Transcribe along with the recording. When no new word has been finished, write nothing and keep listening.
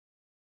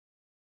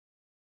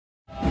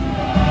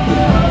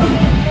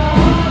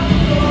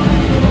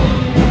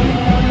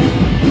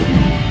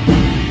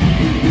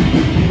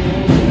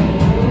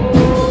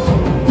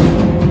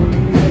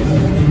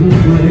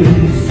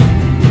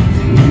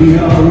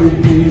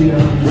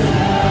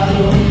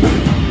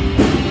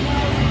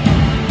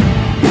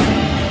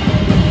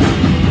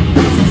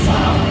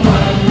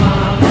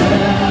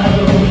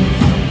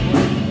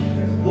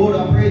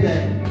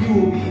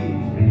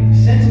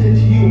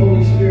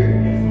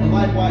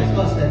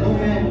no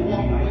man will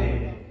walk my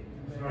way.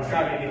 We're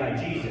striving to be like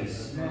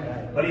Jesus.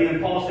 But even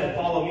Paul said,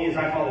 follow me as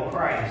I follow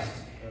Christ.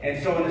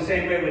 And so in the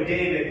same way with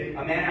David,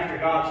 a man after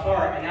God's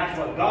heart, and that's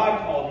what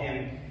God called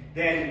him,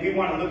 then we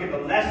want to look at the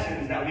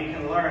lessons that we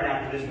can learn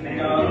after this man.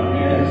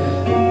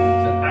 Yes.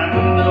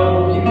 I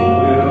know you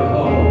will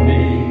hold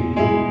me.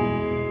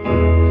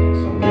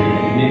 So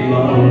make me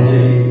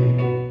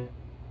lonely.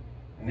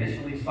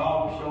 Initially,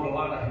 Saul showed a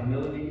lot of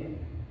humility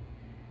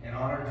and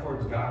honor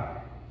towards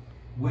God.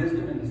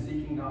 Wisdom into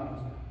seeking God.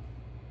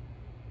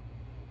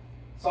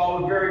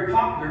 Saul was very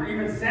popular.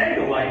 Even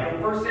Samuel liked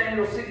him. 1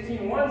 Samuel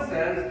 16:1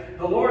 says,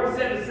 the Lord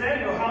said to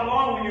Samuel, how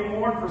long will you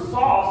mourn for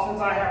Saul since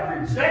I have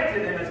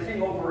rejected him as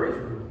king over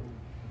Israel?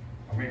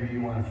 Or maybe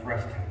you want to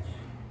rest him.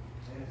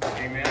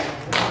 Amen.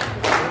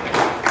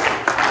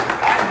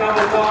 I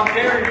double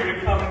dare you to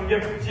come and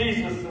give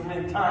Jesus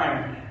some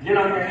time. Get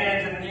on your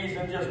hands and knees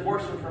and just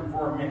worship him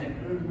for a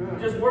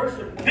minute. Just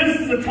worship. This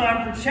is the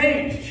time for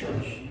change,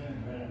 church.